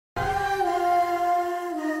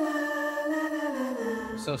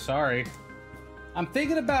so sorry. I'm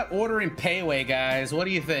thinking about ordering Payway, guys. What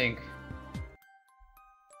do you think?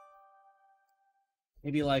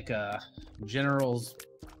 Maybe like a General's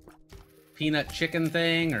peanut chicken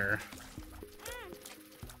thing, or...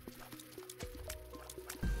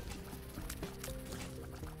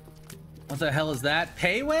 What the hell is that?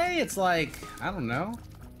 Payway? It's like, I don't know.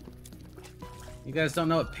 You guys don't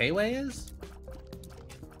know what Payway is?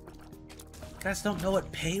 You guys don't know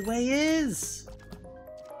what Payway is?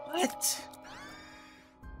 What?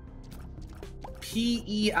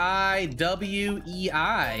 P-E-I-W-E-I.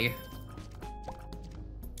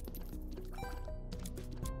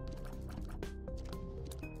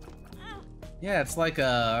 Yeah, it's like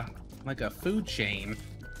a food chain.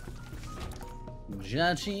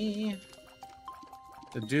 Judgy.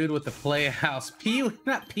 The dude with the playhouse. Pee-wee,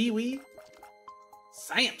 not Pee-wee.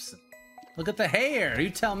 Samson. Look at the hair. You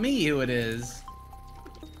tell me who it is.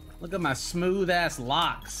 Look at my smooth ass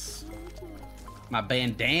locks. My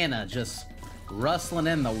bandana just rustling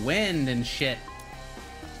in the wind and shit.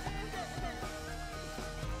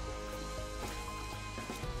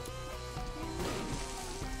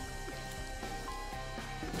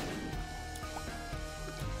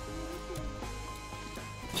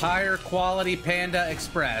 Higher quality Panda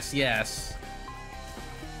Express, yes.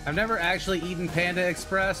 I've never actually eaten Panda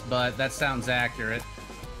Express, but that sounds accurate.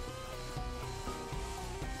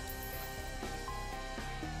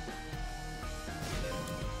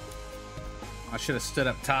 I should have stood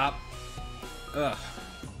up top. Ugh.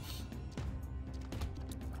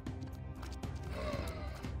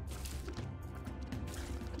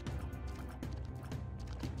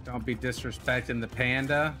 Don't be disrespecting the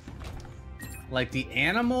panda. Like the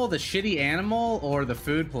animal, the shitty animal, or the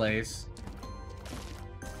food place?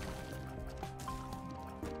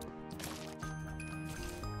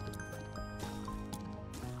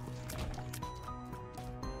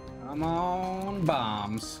 Come on,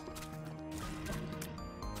 bombs.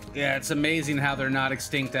 Yeah, it's amazing how they're not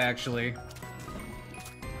extinct, actually.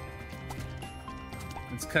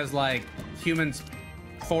 It's because, like, humans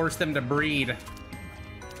force them to breed.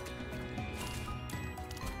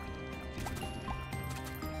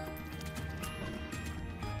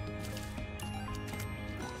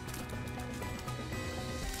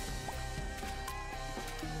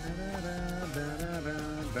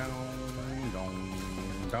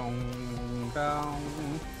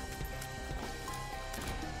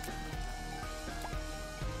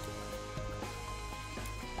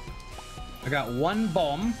 I got one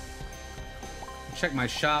bomb. Check my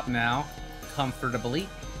shop now, comfortably.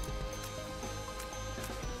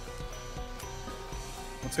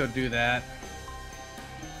 Let's go do that.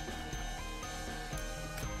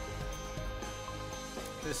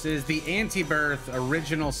 This is the Anti-Birth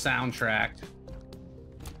original soundtrack.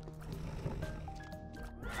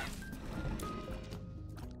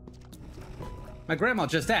 My grandma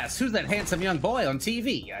just asked, who's that handsome young boy on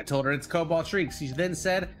TV? I told her it's Cobalt Shriek. She then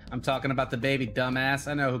said, I'm talking about the baby, dumbass.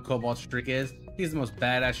 I know who Cobalt Shriek is. He's the most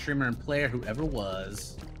badass streamer and player who ever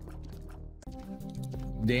was.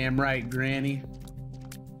 Damn right, Granny.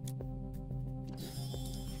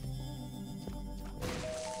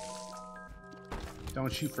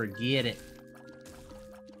 Don't you forget it.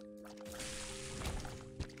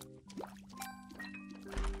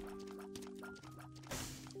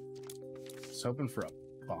 It's hoping for a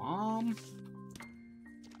bomb.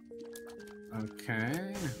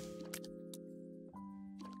 Okay.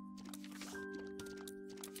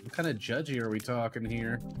 What kind of judgy are we talking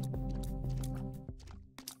here?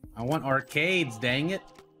 I want arcades, dang it.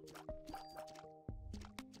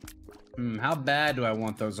 How bad do I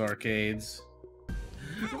want those arcades?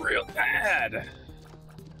 Real bad.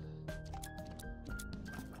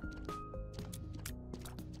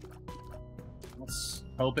 Let's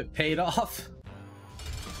hope it paid off.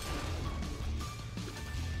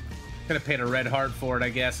 Could have paid a red heart for it, I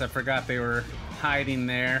guess. I forgot they were hiding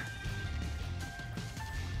there.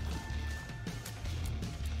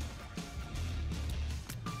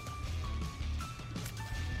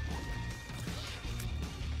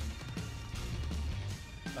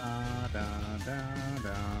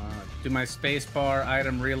 Do my spacebar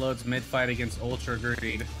item reloads mid-fight against Ultra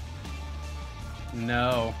Greed?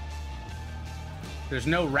 No. There's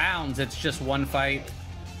no rounds, it's just one fight.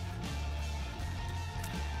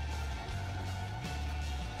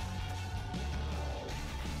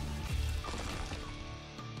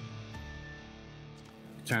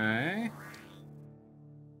 Okay.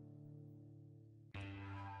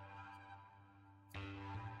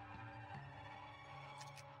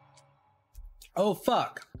 Oh,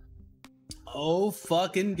 fuck. Oh,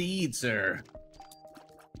 fuck indeed, sir.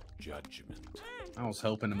 Judgment. I was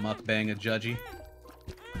hoping to mukbang a judgy.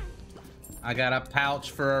 I got a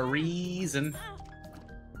pouch for a reason.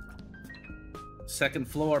 Second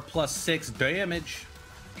floor, +6 damage.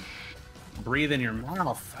 Breathe in your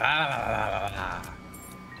mouth. Ah.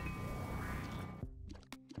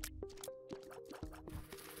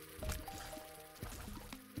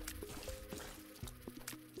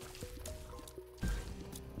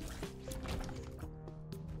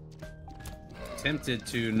 Tempted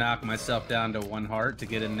to knock myself down to 1 heart to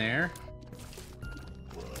get in there.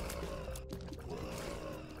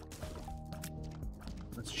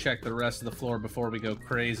 Let's check the rest of the floor before we go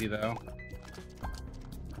crazy, though.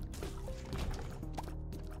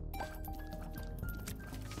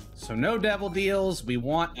 So no devil deals. We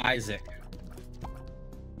want Isaac.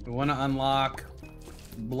 We want to unlock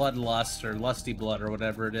Bloodlust or Lusty Blood or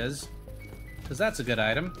whatever it is, because that's a good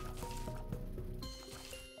item.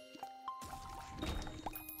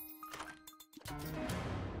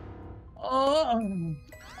 Oh,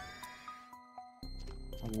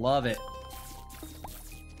 I love it.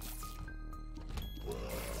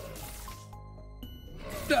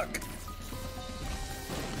 Duck.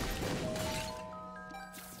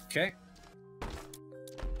 Okay.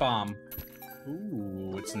 Bomb.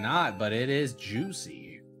 Ooh, it's not, but it is juicy.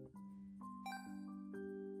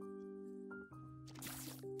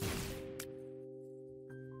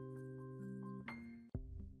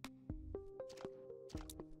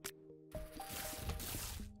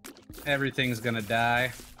 Everything's gonna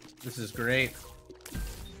die. This is great.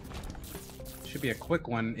 Should be a quick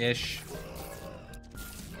one-ish.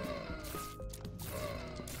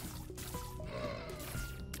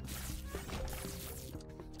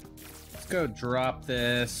 Let's go drop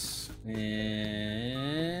this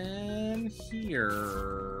in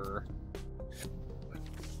here.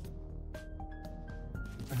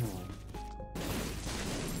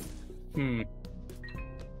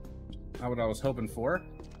 Not what I was hoping for.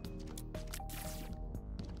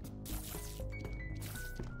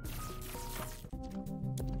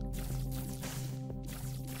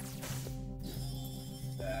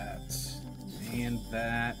 And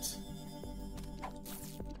that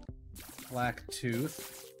black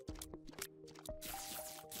tooth.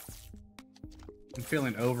 I'm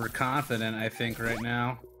feeling overconfident, I think, right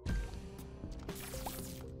now.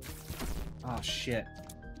 Oh shit.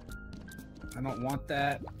 I don't want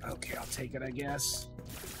that. Okay, I'll take it, I guess.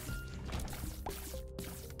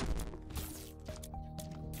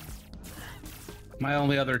 My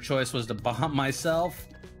only other choice was to bomb myself.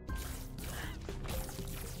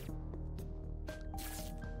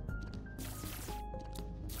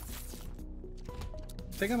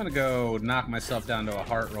 I think I'm gonna go knock myself down to a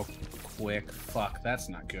heart real quick. Fuck, that's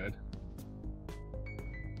not good.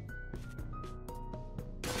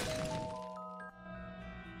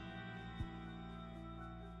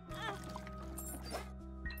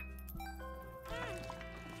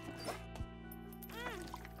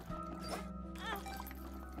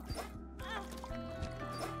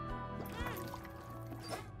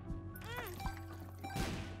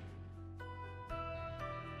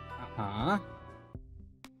 Uh-huh.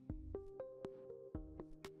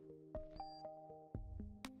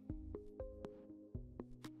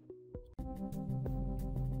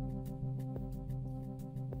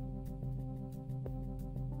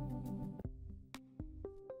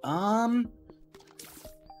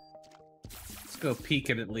 Let's go peek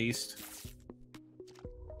it at least.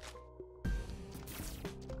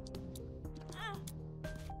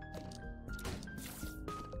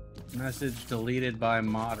 Message deleted by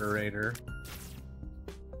moderator.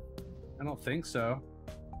 I don't think so.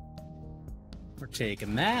 We're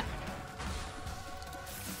taking that.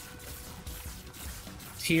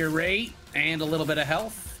 Tier rate and a little bit of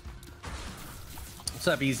health. What's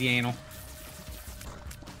up, Easy Anal?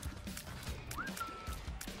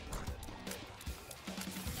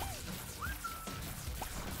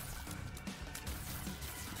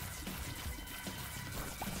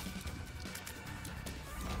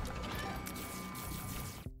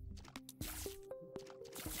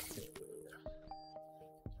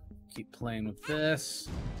 Keep playing with this.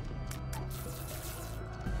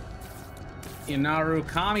 Inaru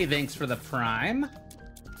Kami, thanks for the prime.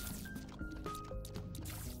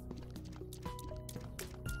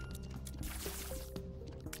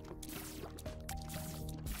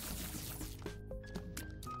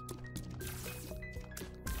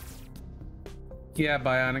 Yeah,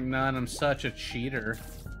 Bionic Nun, I'm such a cheater.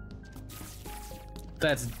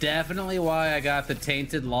 That's definitely why I got the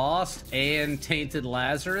Tainted Lost and Tainted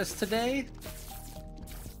Lazarus today.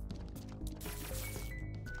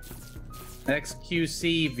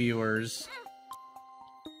 XQC viewers,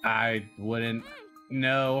 I wouldn't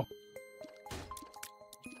No.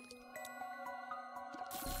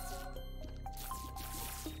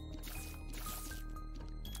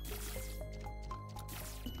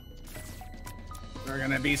 We're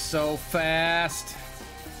gonna be so fast.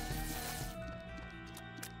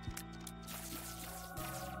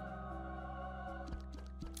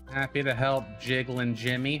 Happy to help Jiggling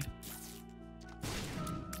Jimmy.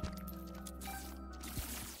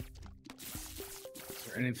 Is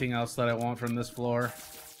there anything else that I want from this floor?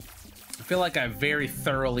 I feel like I very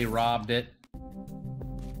thoroughly robbed it.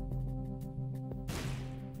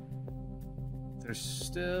 There's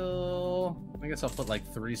still... I guess I'll put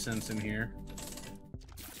like 3 cents in here.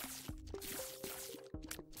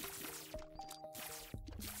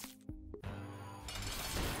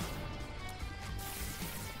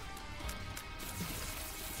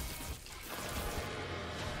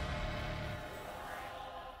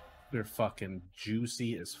 They're fucking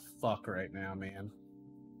juicy as fuck right now, man.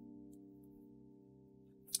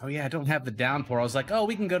 Oh yeah, I don't have the downpour. I was like, oh,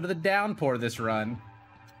 we can go to the downpour this run.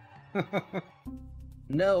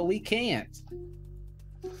 No, we can't.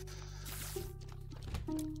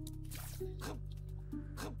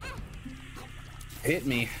 Hit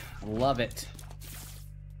me. Love it.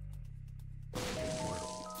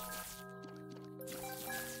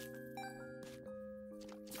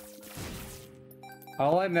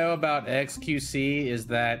 All I know about XQC is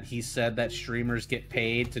that he said that streamers get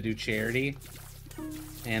paid to do charity,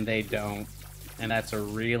 and they don't. And that's a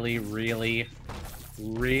really, really,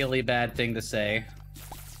 really bad thing to say.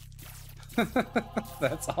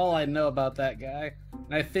 That's all I know about that guy.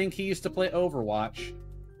 And I think he used to play Overwatch.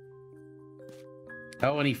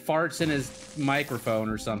 Oh, and he farts in his microphone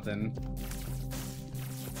or something.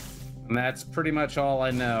 And that's pretty much all I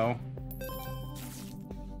know.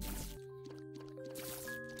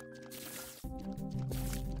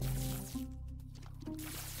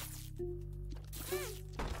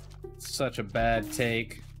 Such a bad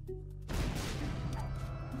take.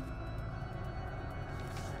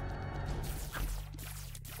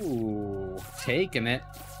 Ooh, taking it.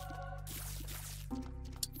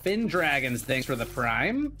 Fin Dragons, thanks for the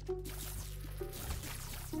prime.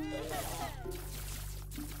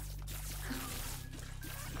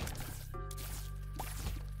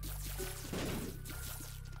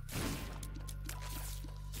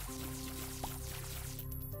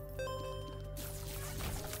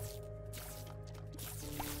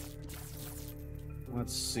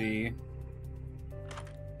 Let's see.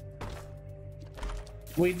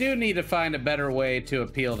 We do need to find a better way to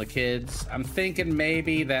appeal to kids. I'm thinking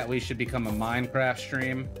maybe that we should become a Minecraft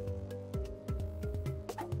stream.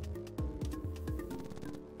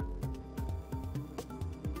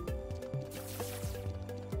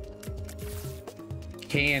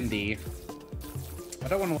 Candy. I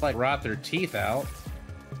don't want to like rot their teeth out.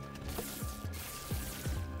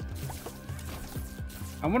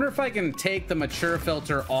 I wonder if I can take the mature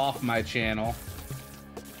filter off my channel.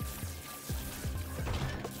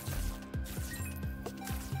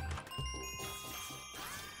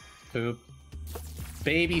 Poop.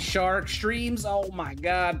 Baby Shark streams? Oh my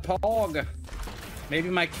god, Pog. Maybe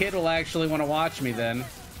my kid will actually want to watch me then.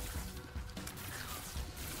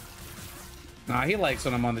 Nah, he likes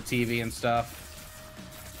when I'm on the TV and stuff.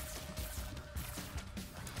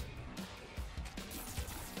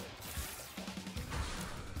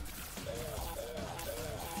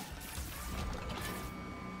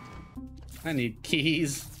 I need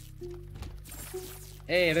keys.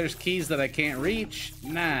 Hey, there's keys that I can't reach.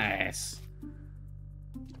 Nice.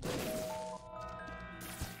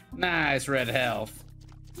 Nice red health.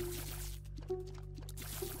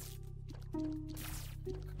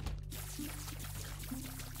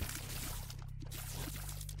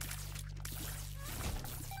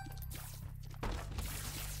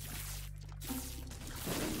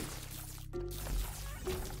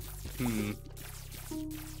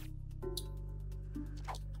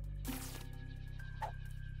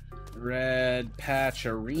 Red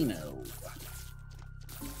Patcherino.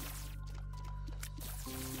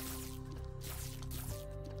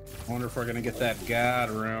 I wonder if we're gonna get that god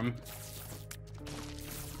room.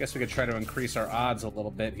 Guess we could try to increase our odds a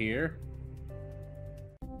little bit here.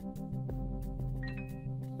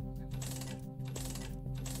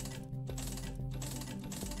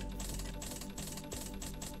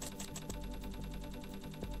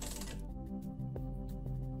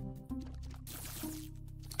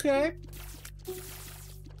 Okay.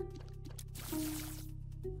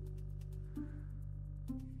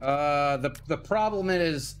 The problem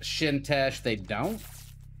is, Shintesh, they don't.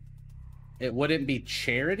 It wouldn't be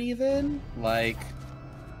charity then? Like...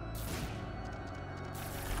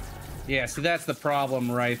 Yeah, see, that's the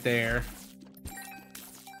problem right there.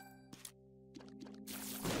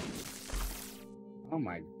 Oh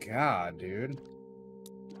my god, dude.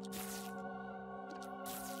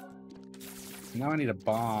 Now I need a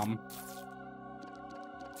bomb.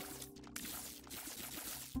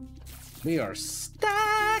 We are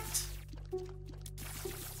stacked!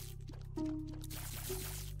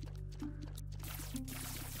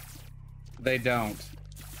 They don't.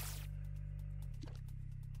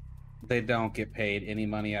 They don't get paid any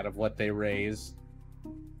money out of what they raise.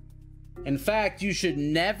 In fact, you should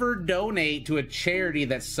never donate to a charity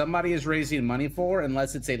that somebody is raising money for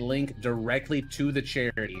unless it's a link directly to the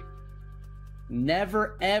charity.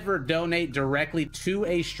 Never, ever donate directly to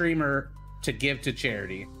a streamer to give to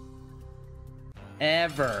charity.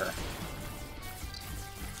 Ever.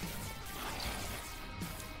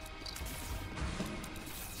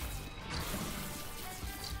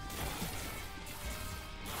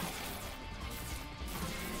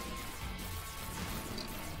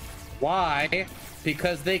 Why?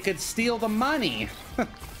 Because they could steal the money.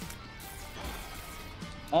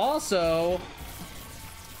 Also,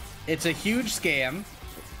 it's a huge scam.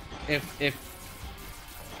 If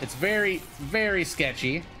it's very, very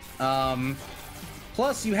sketchy.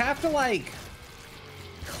 Plus, you have to like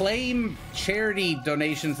claim charity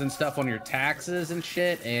donations and stuff on your taxes and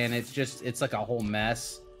shit, and it's like a whole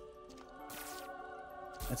mess.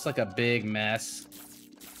 It's like a big mess.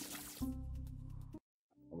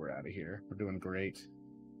 We're out of here. We're doing great.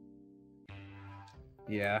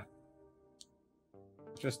 Yeah.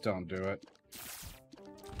 Just don't do it.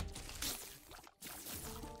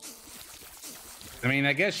 I mean,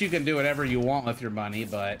 I guess you can do whatever you want with your money,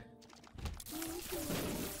 but...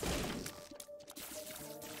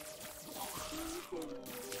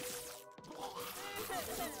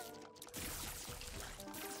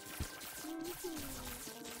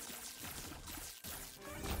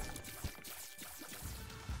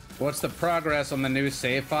 What's the progress on the new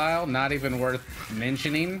save file? Not even worth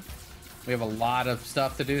mentioning. We have a lot of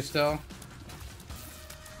stuff to do still.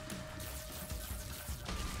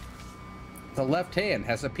 The left hand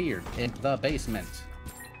has appeared in the basement.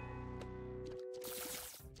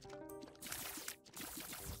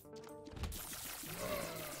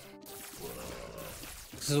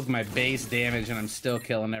 This is with my base damage and I'm still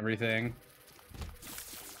killing everything.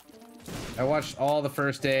 I watched all the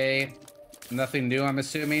first day. Nothing new, I'm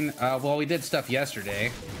assuming. Well, we did stuff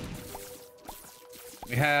yesterday.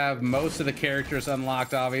 We have most of the characters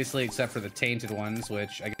unlocked, obviously, except for the tainted ones,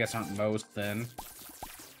 which I guess aren't most then.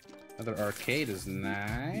 Another arcade is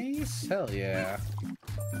nice. Hell yeah.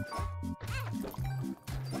 I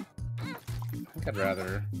think I'd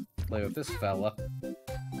rather play with this fella.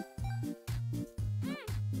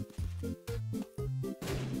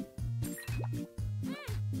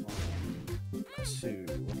 Two.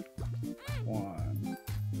 1,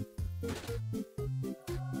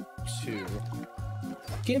 2.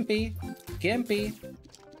 Gimpy, Gimpy,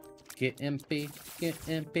 get impy, get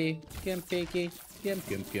impy, gimpy,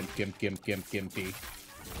 gimpy.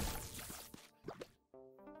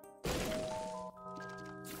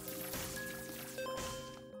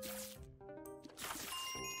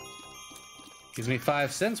 Gives me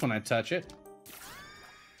 5 cents when I touch it.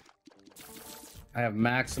 I have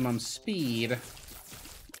maximum speed.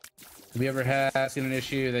 Have you ever seen an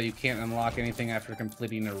issue that you can't unlock anything after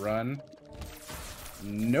completing a run?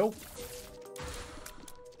 Nope.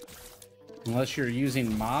 Unless you're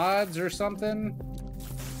using mods or something.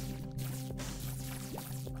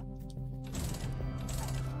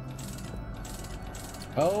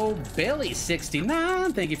 Oh,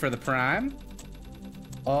 Billy69, thank you for the prime.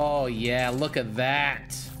 Oh yeah, look at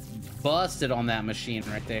that. Busted on that machine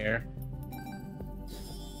right there.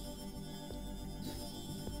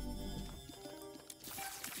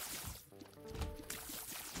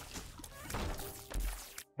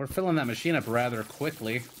 We're filling that machine up rather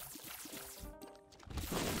quickly.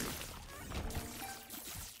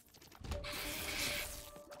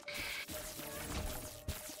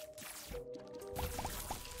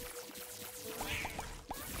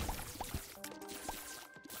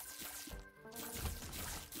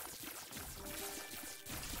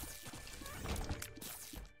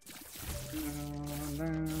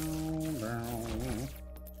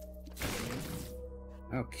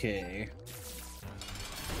 Okay.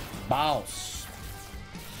 Boss.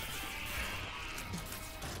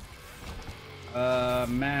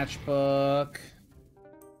 Matchbook.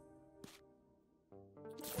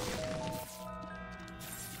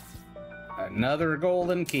 Another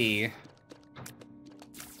golden key.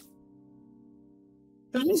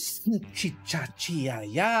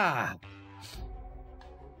 Chi-cha-chia-ya.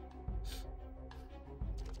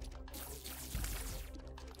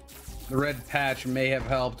 The red patch may have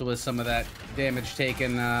helped with some of that damage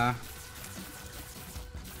taken,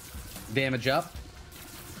 damage up.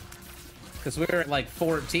 Because we were at like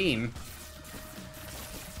 14.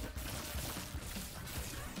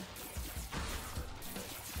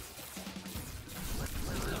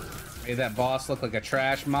 Made that boss look like a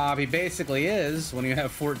trash mob. He basically is when you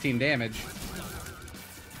have 14 damage.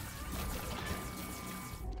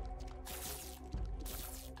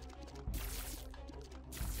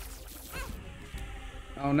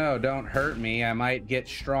 Oh no, don't hurt me. I might get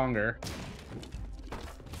stronger.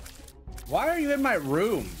 Why are you in my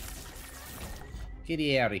room? Get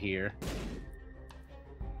you out of here.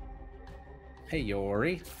 Hey,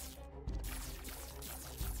 Yori.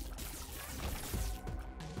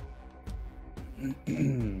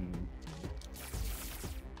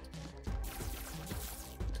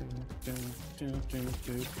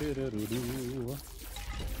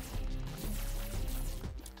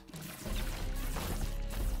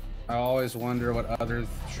 I always wonder what other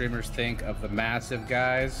streamers think of the massive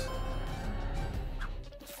guys.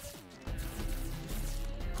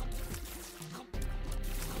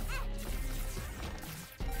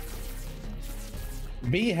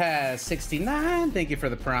 B has 69. Thank you for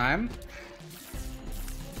the prime.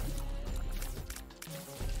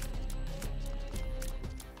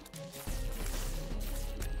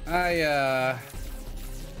 I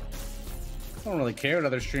don't really care what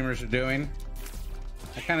other streamers are doing.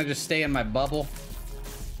 I kind of just stay in my bubble.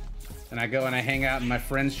 And I go and I hang out in my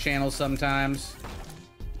friends' channels sometimes.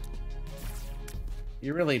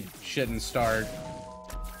 You really shouldn't start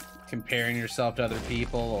comparing yourself to other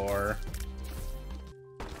people, or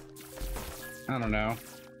I don't know.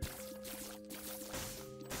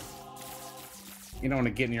 You don't want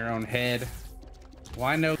to get in your own head.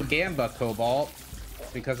 Why no Gamba, Cobalt?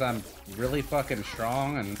 Because I'm really fucking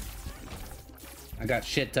strong and I got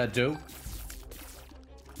shit to do.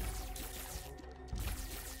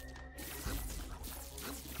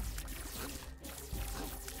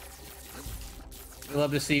 We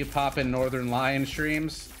love to see you pop in Northern Lion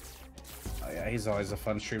streams. Oh yeah, he's always a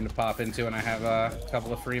fun stream to pop into, and I have a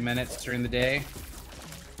couple of free minutes during the day.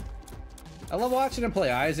 I love watching him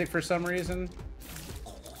play Isaac for some reason.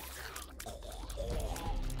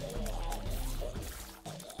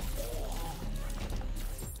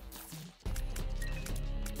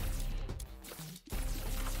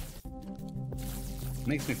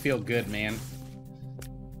 Makes me feel good, man.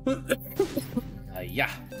 Yeah.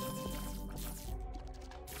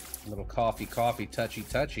 A little coffee, touchy,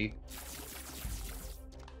 touchy.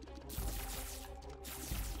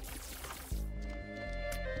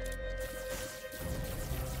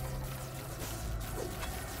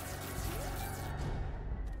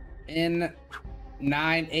 In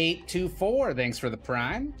 9824, thanks for the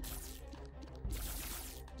prime.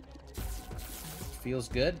 Feels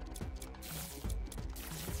good.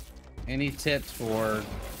 Any tips for...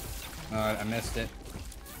 I missed it.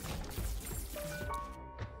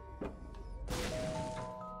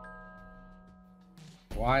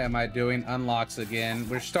 Why am I doing unlocks again?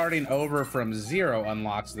 We're starting over from 0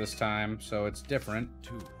 unlocks this time, so it's different.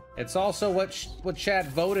 It's also what chat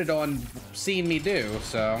voted on seeing me do,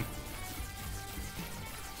 so...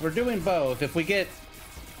 We're doing both. If we get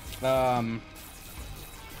to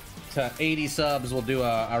 80 subs, we'll do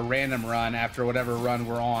a random run after whatever run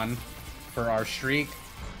we're on for our streak.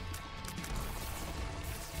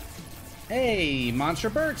 Hey, Monster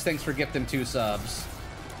Burks, thanks for gifting 2 subs.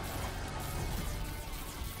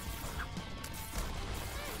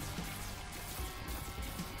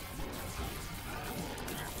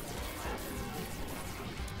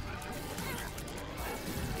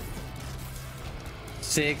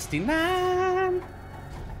 $69.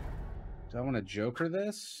 Do I want to Joker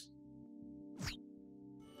this?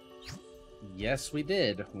 Yes, we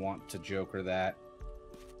did want to Joker that.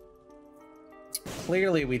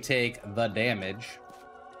 Clearly, we take the damage.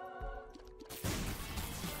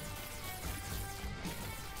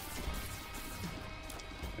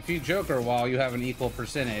 If you Joker while you have an equal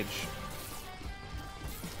percentage.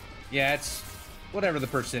 Yeah, it's whatever the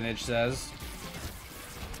percentage says.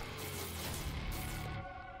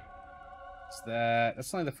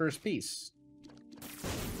 That's only the first piece.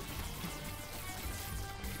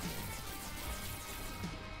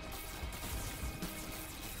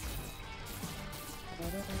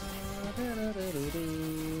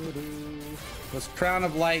 Was Crown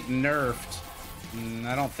of Light nerfed?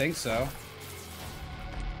 I don't think so.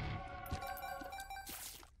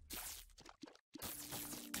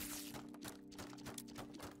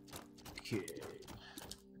 Okay.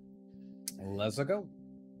 Let's go.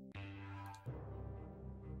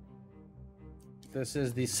 This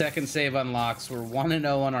is the second save unlocks. We're 1-0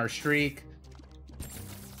 on our streak.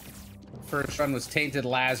 First run was Tainted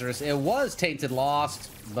Lazarus. It was Tainted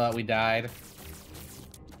Lost, but we died.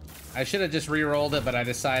 I should have just re-rolled it, but I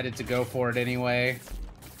decided to go for it anyway.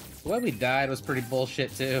 The way we died was pretty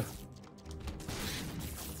bullshit, too.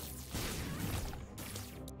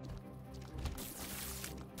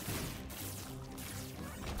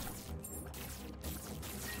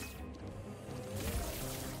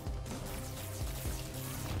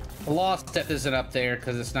 The Lost Step isn't up there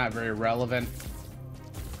because it's not very relevant.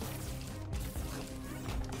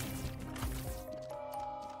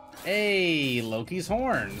 Hey, Loki's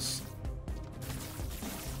horns.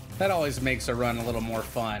 That always makes a run a little more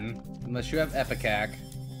fun, unless you have Epicac.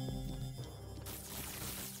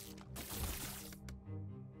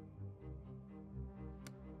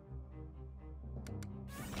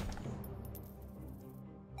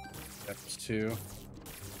 Steps 2.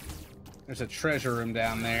 There's a treasure room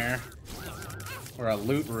down there. Or a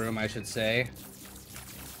loot room, I should say.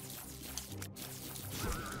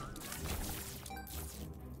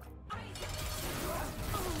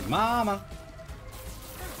 Mama!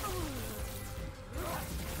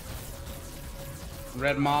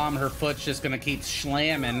 Red Mom, her foot's just gonna keep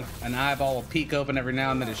slamming. An eyeball will peek open every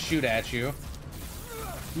now and then to shoot at you.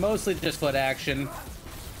 Mostly just foot action.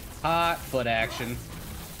 Hot foot action.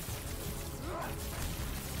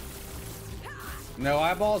 No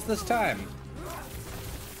eyeballs this time.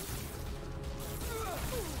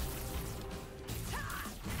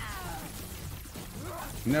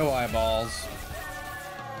 No eyeballs.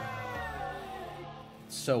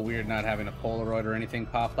 It's so weird not having a Polaroid or anything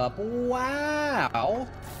pop up. Wow.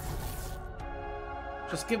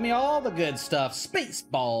 Just give me all the good stuff.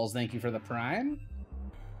 Spaceballs, thank you for the prime.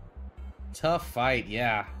 Tough fight,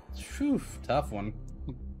 yeah. Whew, tough one.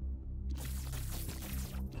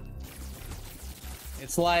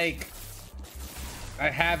 It's like I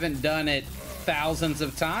haven't done it thousands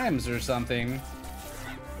of times or something.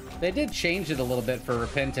 They did change it a little bit for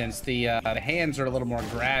Repentance. The hands are a little more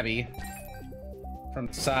grabby from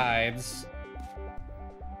the sides.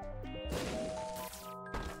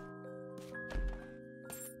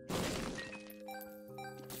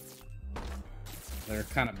 They're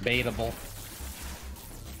kind of baitable.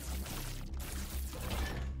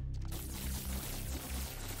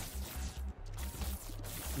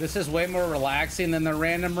 This is way more relaxing than the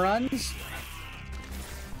random runs.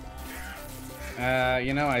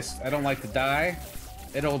 You know, I don't like to die.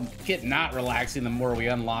 It'll get not relaxing the more we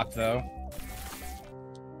unlock, though.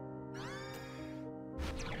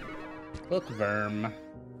 Bookworm.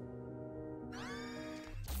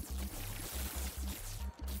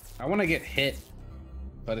 I want to get hit,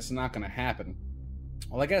 but it's not going to happen.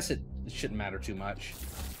 Well, I guess it shouldn't matter too much.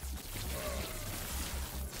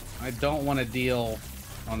 I don't want to deal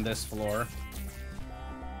on this floor.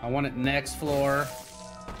 I want it next floor.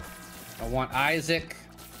 I want Isaac.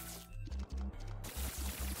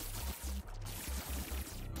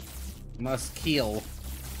 Must kill.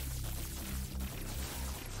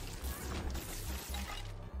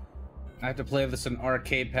 I have to play this on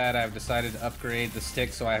arcade pad. I've decided to upgrade the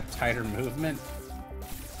stick so I have tighter movement.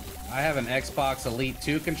 I have an Xbox Elite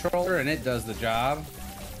 2 controller and it does the job.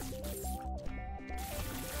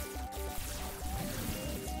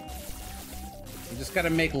 You just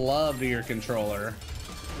gotta make love to your controller.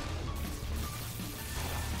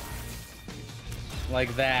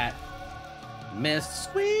 Like that. Missed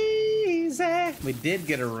squeeze. We did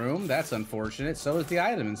get a room. That's unfortunate. So is the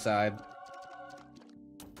item inside.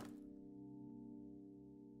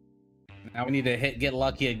 Now we need to get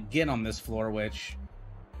lucky again on this floor, which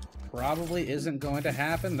probably isn't going to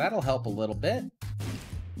happen. That'll help a little bit.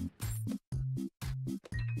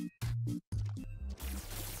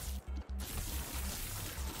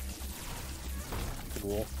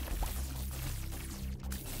 Cool.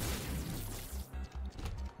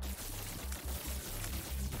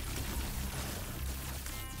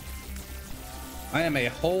 I am a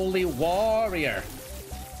holy warrior.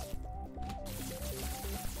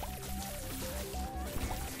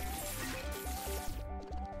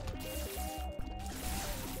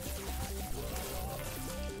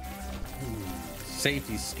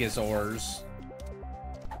 Safety skizzors.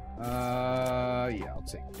 Yeah, I'll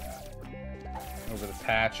take that. Over the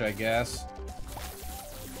patch, I guess.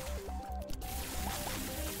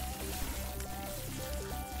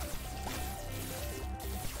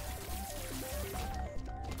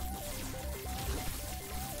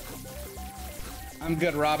 I'm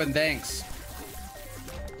good, Robin, thanks.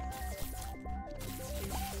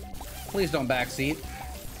 Please don't backseat.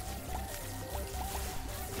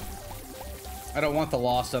 I don't want the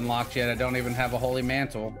Lost unlocked yet. I don't even have a Holy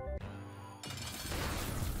Mantle.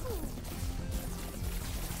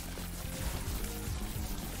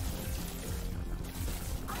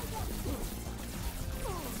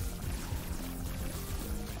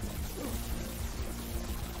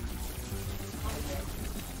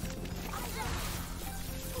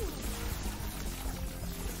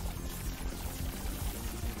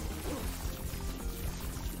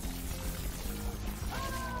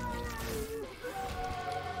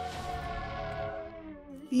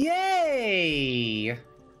 Yay!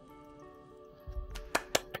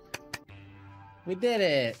 We did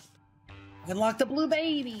it. I unlocked the blue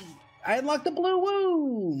baby. I unlocked the blue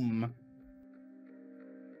womb.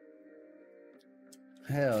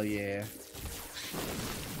 Hell yeah.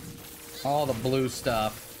 All the blue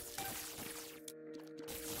stuff.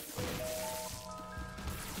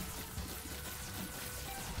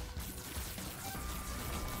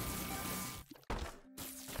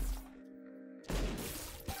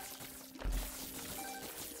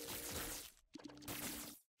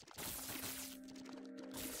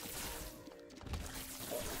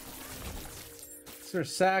 Is there a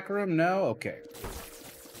sacrum? No? Okay.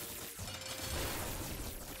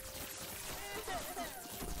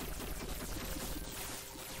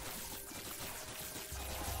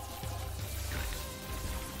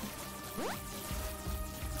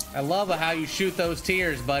 I love how you shoot those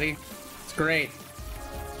tears, buddy. It's great.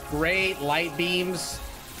 Great light beams.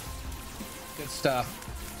 Good stuff.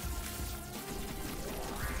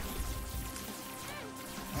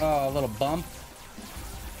 Oh, a little bump.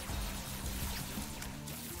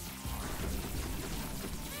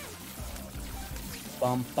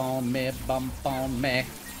 Bump on me, bump on me.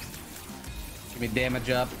 Give me damage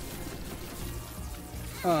up.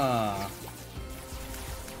 Down,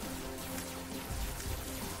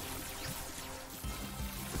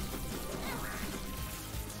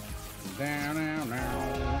 down,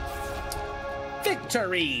 down.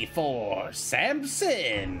 Victory for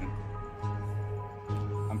Samson.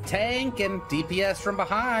 I'm tanking. DPS from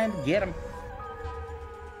behind. Get him.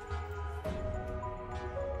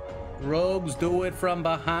 Rogues do it from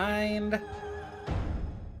behind.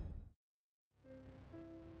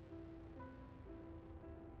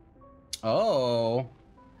 Oh,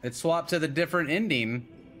 it swapped to the different ending.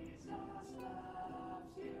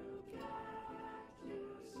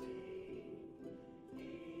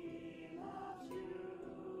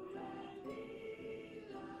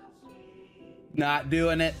 Not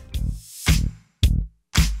doing it.